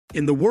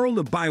In the world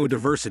of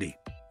biodiversity,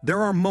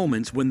 there are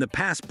moments when the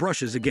past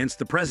brushes against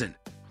the present,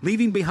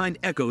 leaving behind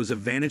echoes of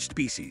vanished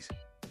species.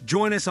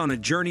 Join us on a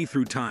journey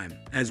through time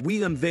as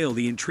we unveil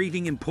the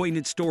intriguing and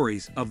poignant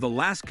stories of the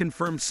last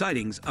confirmed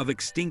sightings of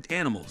extinct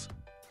animals.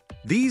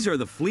 These are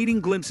the fleeting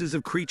glimpses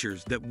of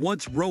creatures that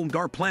once roamed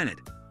our planet,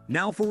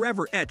 now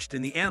forever etched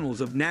in the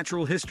annals of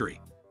natural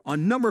history.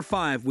 On number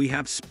 5, we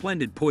have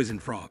Splendid poison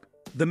frog.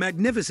 The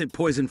magnificent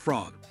poison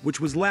frog, which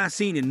was last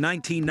seen in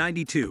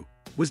 1992,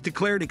 was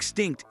declared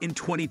extinct in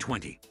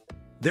 2020.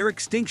 Their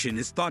extinction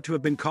is thought to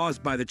have been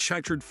caused by the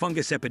chytrid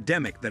fungus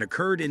epidemic that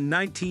occurred in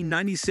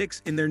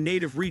 1996 in their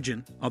native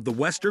region of the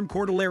Western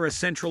Cordillera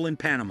Central in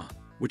Panama,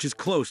 which is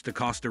close to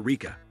Costa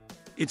Rica.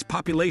 Its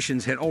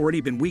populations had already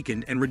been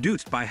weakened and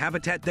reduced by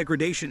habitat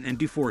degradation and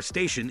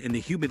deforestation in the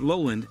humid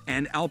lowland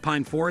and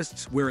alpine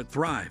forests where it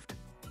thrived.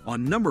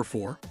 On number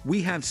 4,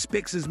 we have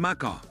Spixs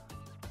MAA.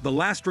 The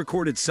last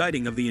recorded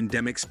sighting of the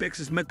endemic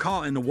Spixs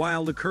MAA in the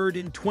wild occurred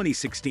in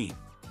 2016.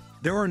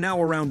 There are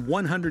now around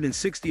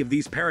 160 of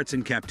these parrots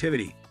in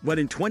captivity, but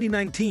in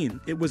 2019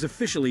 it was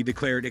officially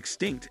declared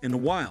extinct in the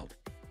wild.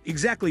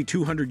 Exactly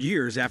 200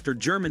 years after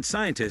German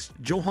scientist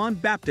Johann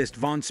Baptist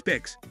von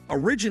Spix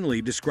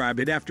originally described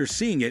it after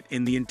seeing it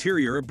in the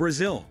interior of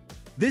Brazil.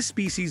 This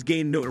species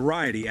gained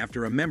notoriety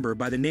after a member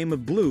by the name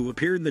of Blue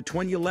appeared in the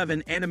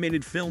 2011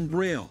 animated film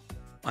Rhino.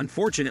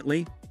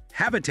 Unfortunately,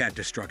 habitat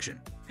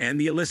destruction and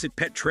the illicit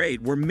pet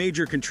trade were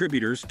major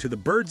contributors to the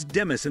bird's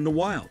demise in the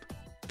wild.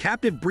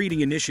 Captive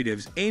breeding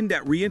initiatives aimed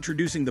at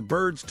reintroducing the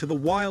birds to the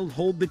wild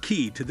hold the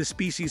key to the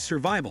species'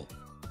 survival.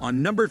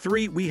 On number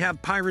 3, we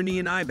have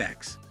Pyrenean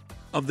Ibex.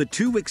 Of the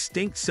two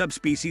extinct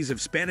subspecies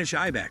of Spanish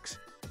ibex,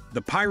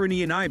 the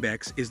Pyrenean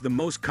Ibex is the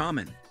most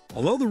common.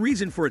 Although the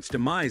reason for its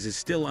demise is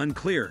still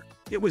unclear,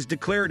 it was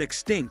declared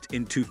extinct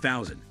in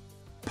 2000.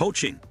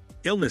 Poaching,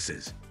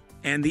 illnesses,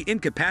 and the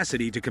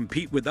incapacity to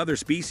compete with other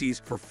species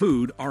for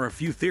food are a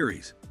few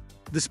theories.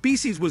 The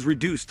species was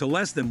reduced to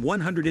less than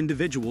 100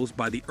 individuals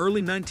by the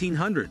early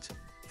 1900s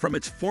from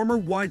its former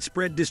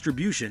widespread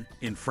distribution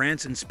in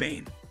France and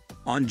Spain.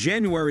 On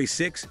January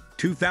 6,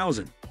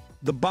 2000,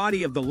 the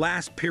body of the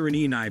last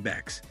Pyrenean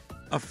Ibex,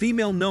 a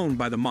female known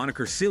by the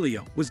moniker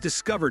Celia, was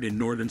discovered in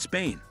northern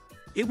Spain.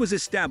 It was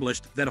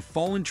established that a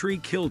fallen tree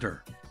killed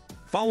her.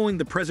 Following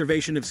the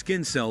preservation of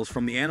skin cells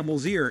from the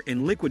animal's ear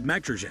in liquid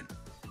nitrogen,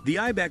 the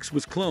ibex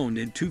was cloned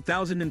in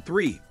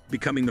 2003,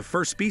 becoming the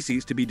first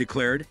species to be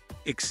declared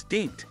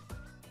extinct.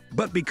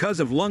 But because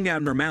of lung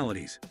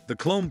abnormalities, the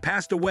clone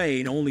passed away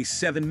in only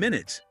 7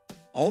 minutes.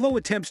 Although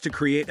attempts to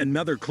create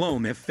another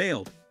clone have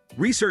failed,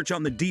 research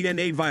on the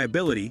DNA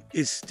viability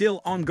is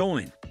still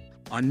ongoing.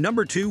 On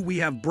number 2, we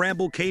have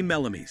Bramble K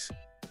Mamies.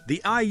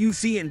 The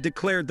IUCN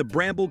declared the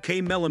Bramble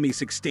K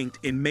Mamies extinct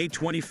in May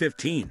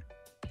 2015,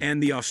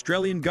 and the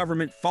Australian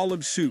government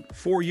followed suit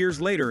 4 years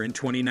later in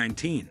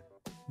 2019.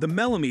 The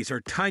Mamies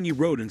are tiny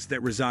rodents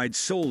that reside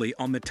solely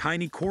on the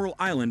tiny coral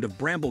island of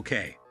Bramble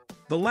K.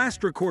 The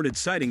last recorded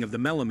sighting of the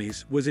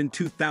Mamies was in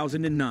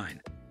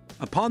 2009.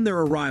 Upon their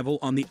arrival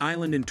on the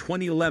island in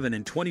 2011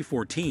 and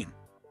 2014,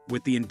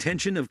 with the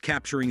intention of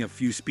capturing a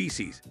few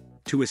species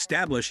to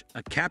establish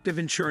a captive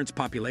insurance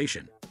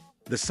population,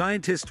 the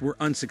scientists were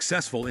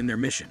unsuccessful in their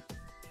mission.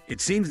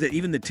 It seems that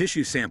even the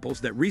tissue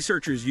samples that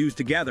researchers used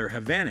to gather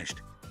have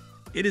vanished.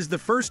 It is the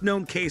first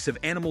known case of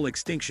animal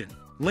extinction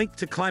linked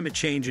to climate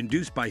change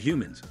induced by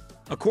humans.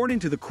 According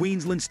to the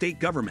Queensland state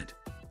government,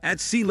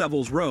 as sea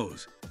levels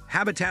rose,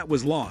 habitat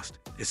was lost,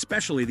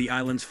 especially the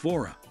island's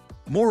flora.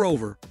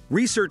 Moreover,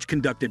 research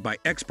conducted by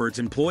experts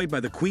employed by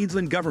the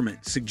Queensland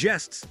government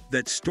suggests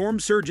that storm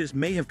surges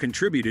may have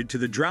contributed to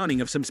the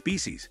drowning of some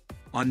species.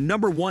 On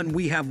number 1,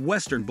 we have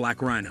Western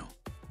black rhino.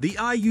 The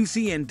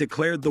IUCN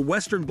declared the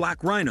Western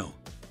black rhino,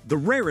 the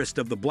rarest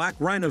of the black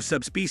rhino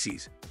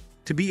subspecies,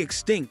 to be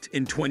extinct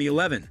in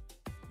 2011.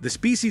 The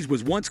species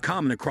was once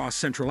common across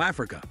Central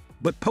Africa,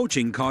 but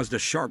poaching caused a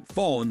sharp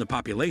fall in the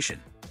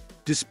population.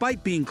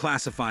 Despite being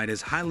classified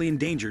as highly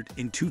endangered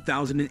in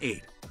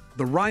 2008,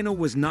 the rhino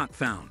was not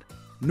found,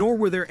 nor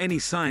were there any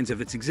signs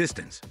of its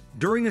existence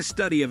during a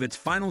study of its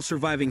final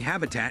surviving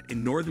habitat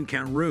in northern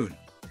Cameroon.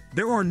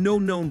 There are no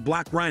known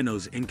black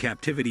rhinos in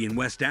captivity in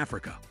West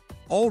Africa.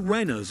 All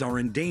rhinos are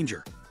in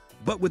danger,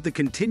 but with the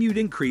continued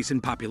increase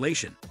in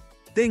population,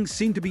 things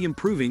seem to be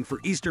improving for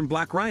eastern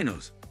black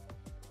rhinos.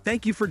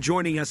 Thank you for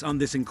joining us on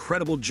this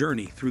incredible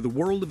journey through the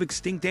world of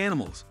extinct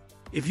animals.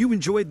 If you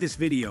enjoyed this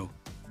video,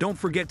 don't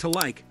forget to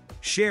like,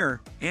 share,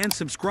 and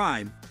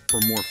subscribe for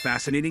more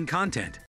fascinating content.